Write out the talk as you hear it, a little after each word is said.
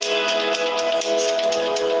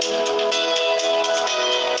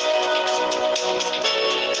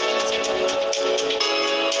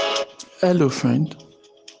Hello, friend.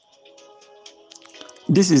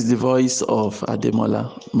 This is the voice of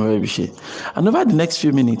Ademola Morebise. And over the next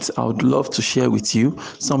few minutes, I would love to share with you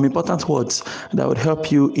some important words that would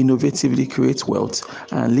help you innovatively create wealth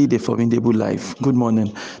and lead a formidable life. Good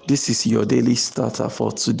morning. This is your daily starter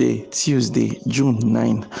for today, Tuesday, June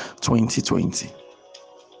 9, 2020.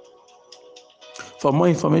 For more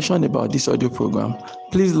information about this audio program,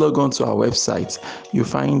 please log on to our website. You'll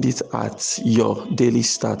find it at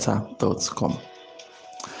yourdailystarter.com.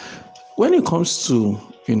 When it comes to,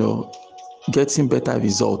 getting better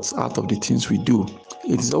results out of the things we do,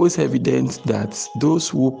 it is always evident that those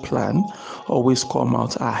who plan always come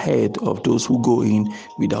out ahead of those who go in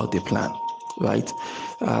without a plan, right?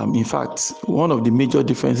 In fact, one of the major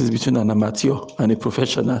differences between an amateur and a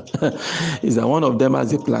professional is that one of them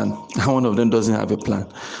has a plan and one of them doesn't have a plan.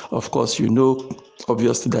 Of course,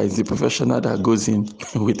 obviously that is the professional that goes in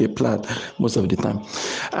with a plan most of the time.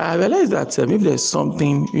 I realize that if there's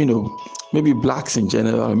something, maybe blacks in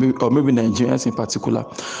general, or maybe Nigerians in particular,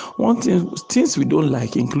 things we don't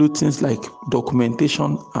like include things like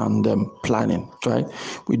documentation and planning, right?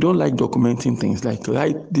 We don't like documenting things, like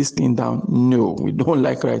write this thing down. No, we don't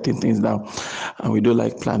like writing things down, and we don't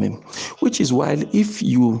like planning. Which is why if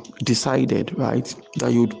you decided, right,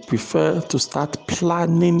 that you'd prefer to start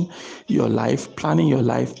planning your life, planning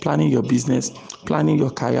your business, planning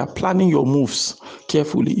your career, planning your moves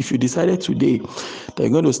carefully. If you decided today that you're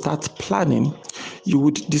going to start planning, you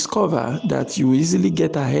would discover that you will easily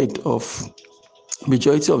get ahead of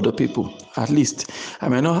majority of the people. At least I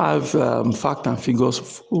may not have fact and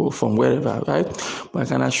figures from wherever, right? But I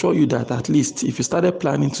can assure you that at least if you started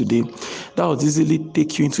planning today, that would easily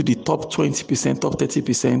take you into the top 20%, top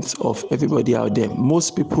 30% of everybody out there.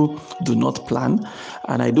 Most people do not plan,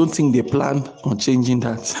 and I don't think they plan on changing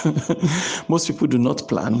that. Most people do not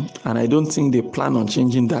plan, and I don't think they plan on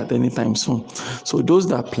changing that anytime soon. So those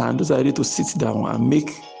that plan, those are ready to sit down and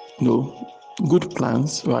make, good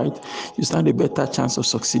plans, right? You stand a better chance of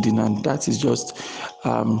succeeding, and that is just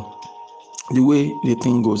the way the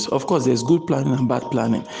thing goes. Of course, there's good planning and bad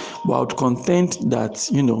planning, but I would contend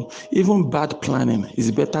that even bad planning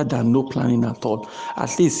is better than no planning at all.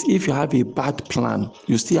 At least if you have a bad plan,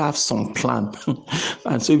 you still have some plan.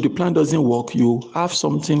 And so if the plan doesn't work, you have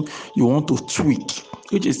something you want to tweak,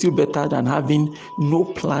 which is still better than having no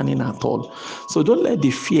planning at all. So don't let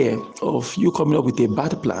the fear of you coming up with a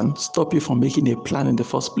bad plan stop you from making a plan in the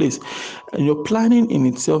first place. And your planning in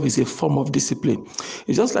itself is a form of discipline.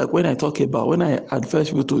 It's just like when I advise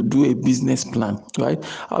people to do a business plan, right?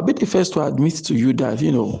 I'll be the first to admit to you that,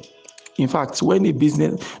 in fact, when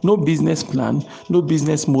no business plan, no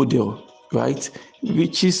business model, right,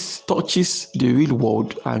 touches the real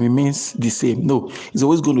world and remains the same. No, it's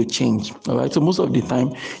always going to change. All right. So most of the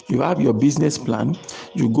time, you have your business plan,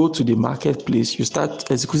 you go to the marketplace, you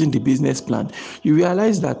start executing the business plan. You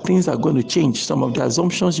realize that things are going to change. Some of the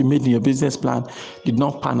assumptions you made in your business plan did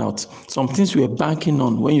not pan out. Some things you were banking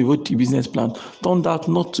on when you wrote the business plan turned out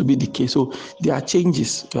not to be the case. So there are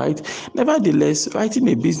changes, right? Nevertheless, writing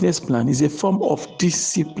a business plan is a form of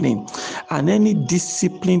discipline, and any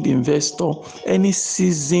disciplined investor, any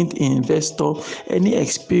seasoned investor, any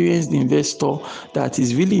experienced investor that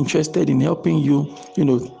is really interested in helping you,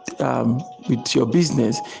 with your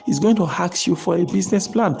business is going to ask you for a business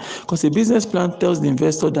plan, because a business plan tells the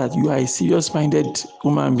investor that you are a serious-minded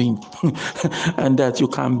human being and that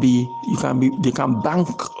they can bank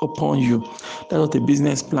upon you. That's what a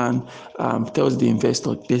business plan tells the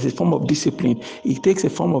investor. There's a form of discipline. It takes a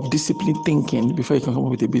form of disciplined thinking before you can come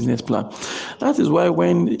up with a business plan. That is why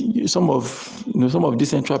when some of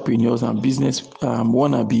these entrepreneurs and business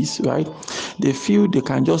wannabes, right, they feel they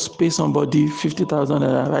can just pay somebody 50,000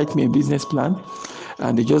 and write me a business plan,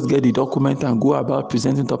 and they just get the document and go about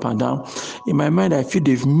presenting it up and down. In my mind, I feel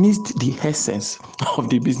they've missed the essence of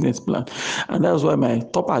the business plan. And that's why my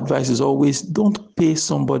top advice is always don't pay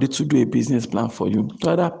somebody to do a business plan for you.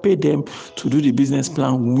 Rather, pay them to do the business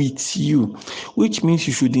plan with you, which means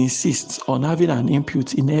you should insist on having an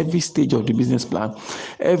input in every stage of the business plan.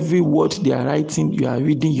 Every word they are writing, you are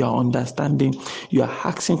reading, you are understanding, you are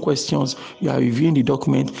asking questions, you are reviewing the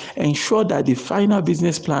document. Ensure that the final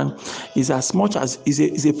business plan is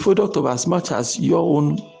a product of as much as your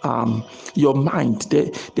own your mind.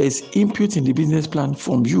 There's input in the business plan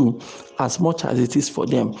from you as much as it is for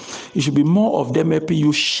them. It should be more of them helping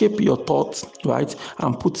you shape your thoughts, right,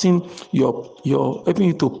 and putting helping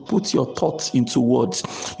you to put your thoughts into words.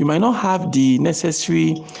 You might not have the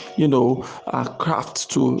necessary craft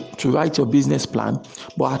to write your business plan,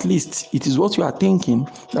 but at least it is what you are thinking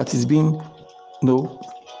that is being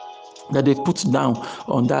that they put down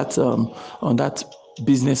on that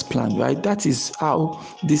business plan, right? That is how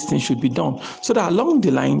this thing should be done. So that along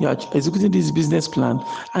the line, you're executing this business plan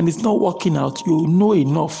and it's not working out, you know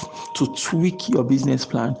enough to tweak your business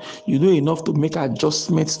plan. You know enough to make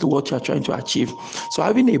adjustments to what you're trying to achieve. So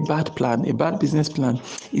having a bad plan, a bad business plan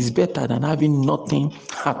is better than having nothing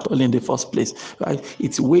at all in the first place, right?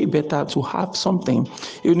 It's way better to have something,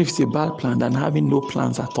 even if it's a bad plan, than having no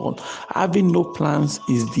plans at all. Having no plans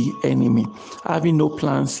is the enemy. Having no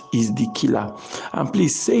plans is the killer. And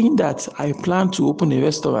please, saying that I plan to open a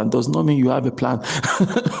restaurant does not mean you have a plan.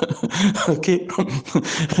 Okay?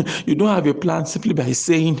 You don't have a plan simply by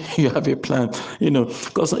saying you have a plan.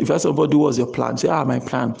 Because if somebody was your plan, say, my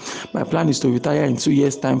plan is to retire in 2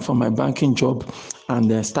 years' time from my banking job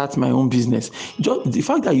and start my own business. Just the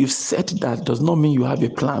fact that you've said that does not mean you have a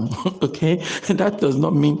plan. Okay? That does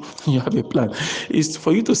not mean you have a plan. It's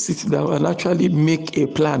for you to sit down and actually make a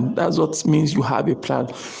plan. That's what means you have a plan.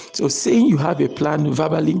 So saying you have a plan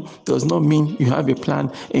verbally does not mean you have a plan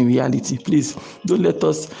in reality. Please don't let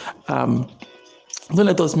us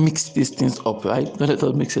mix these things up, right? Don't let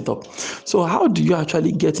us mix it up. So how do you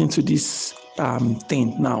actually get into this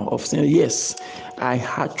thing now of saying, yes, I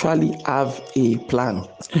actually have a plan?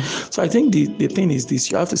 So I think the thing is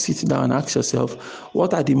this: you have to sit down and ask yourself,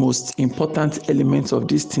 what are the most important elements of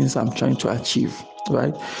these things I'm trying to achieve?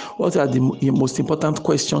 Right? What are the most important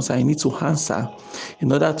questions I need to answer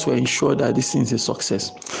in order to ensure that this thing is a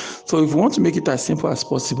success? So if you want to make it as simple as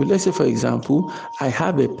possible, let's say, for example, I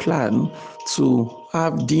have a plan to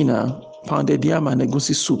have dinner, pounded yam and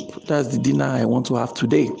egusi soup. That's the dinner I want to have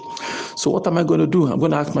today. So what am I going to do? I'm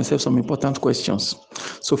going to ask myself some important questions.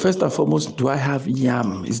 So first and foremost, do I have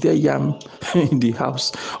yam? Is there yam in the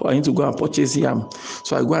house? Or I need to go and purchase yam?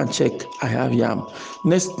 So I go and check, I have yam.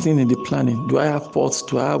 Next thing in the planning, do I have pots?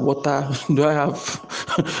 Do I have water? Do I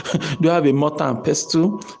have a mortar and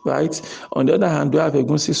pestle? Right? On the other hand, do I have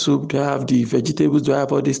egusi soup? Do I have the vegetables? Do I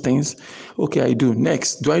have all these things? Okay, I do.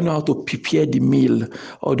 Next, do I know how to prepare the meal?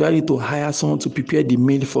 Or do I need to hire someone to prepare the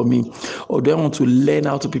meal for me? Or do I want to learn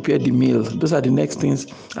how to prepare the meal? Those are the next things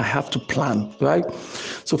I have to plan, right?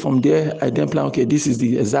 So from there, I then plan, okay, this is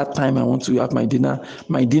the exact time I want to have my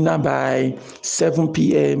dinner by 7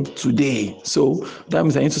 p.m. today. So that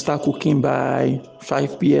means I need to start cooking by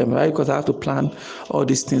 5 p.m., right? Because I have to plan all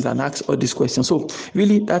these things and ask all these questions. So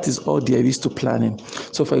really, that is all there is to planning.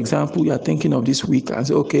 So for example, you are thinking of this week and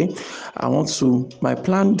say, okay, my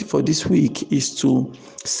plan for this week is to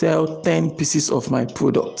sell 10 pieces of my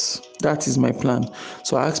products. That is my plan.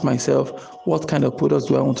 So I ask myself, what kind of products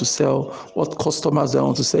do I want to sell? What customers do I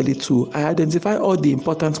want to sell it to? I identify all the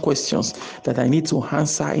important questions that I need to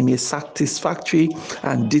answer in a satisfactory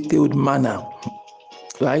and detailed manner.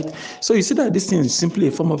 Right? So you see that this thing is simply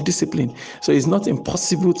a form of discipline. So it's not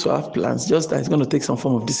impossible to have plans, just that it's going to take some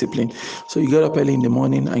form of discipline. So you get up early in the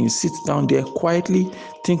morning and you sit down there quietly,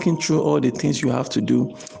 thinking through all the things you have to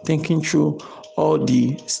do, thinking through all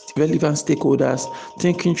the relevant stakeholders,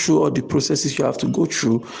 thinking through all the processes you have to go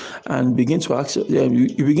through, and begin to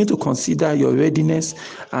you begin to consider your readiness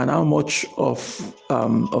and how much of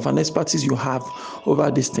an expertise you have over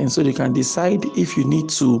these things, so you can decide if you need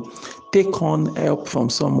to take on help from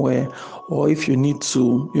somewhere, or if you need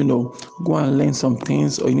to, go and learn some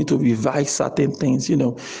things, or you need to revise certain things.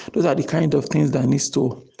 Those are the kind of things that needs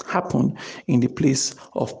to happen in the place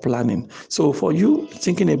of planning. So for you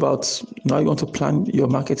thinking about now you want to plan your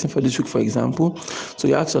marketing for this week, for example, so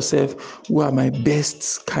you ask yourself, who are my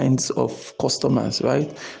best kinds of customers,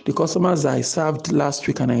 right? The customers I served last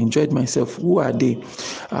week and I enjoyed myself, who are they?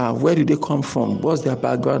 Where do they come from? What's their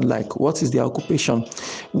background like? What is their occupation?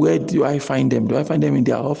 Where do I find them? Do I find them in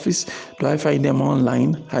their office? Do I find them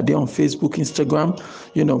online? Are they on Facebook, Instagram?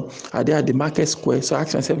 Are they at the market square? So I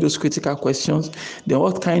ask myself those critical questions. Then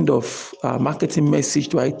what kind of marketing message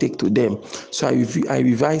do I take to them? So I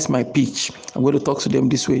revise my pitch. I'm going to talk to them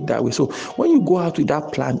this way, that way. So when you go out with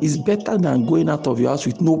that plan, it's better than going out of your house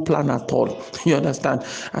with no plan at all. You understand?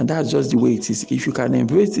 And that's just the way it is. If you can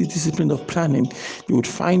embrace the discipline of planning, you would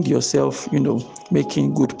find yourself,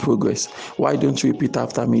 making good progress. Why don't you repeat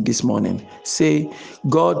after me this morning? Say,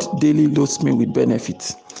 God daily loads me with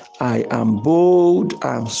benefits. I am bold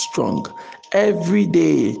and strong. Every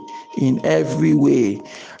day, in every way,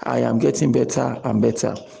 I am getting better and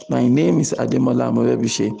better. My name is Ademola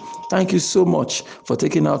Morebise. Thank you so much for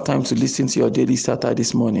taking out time to listen to your daily starter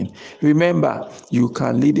this morning. Remember, you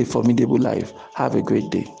can lead a formidable life. Have a great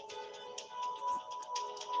day.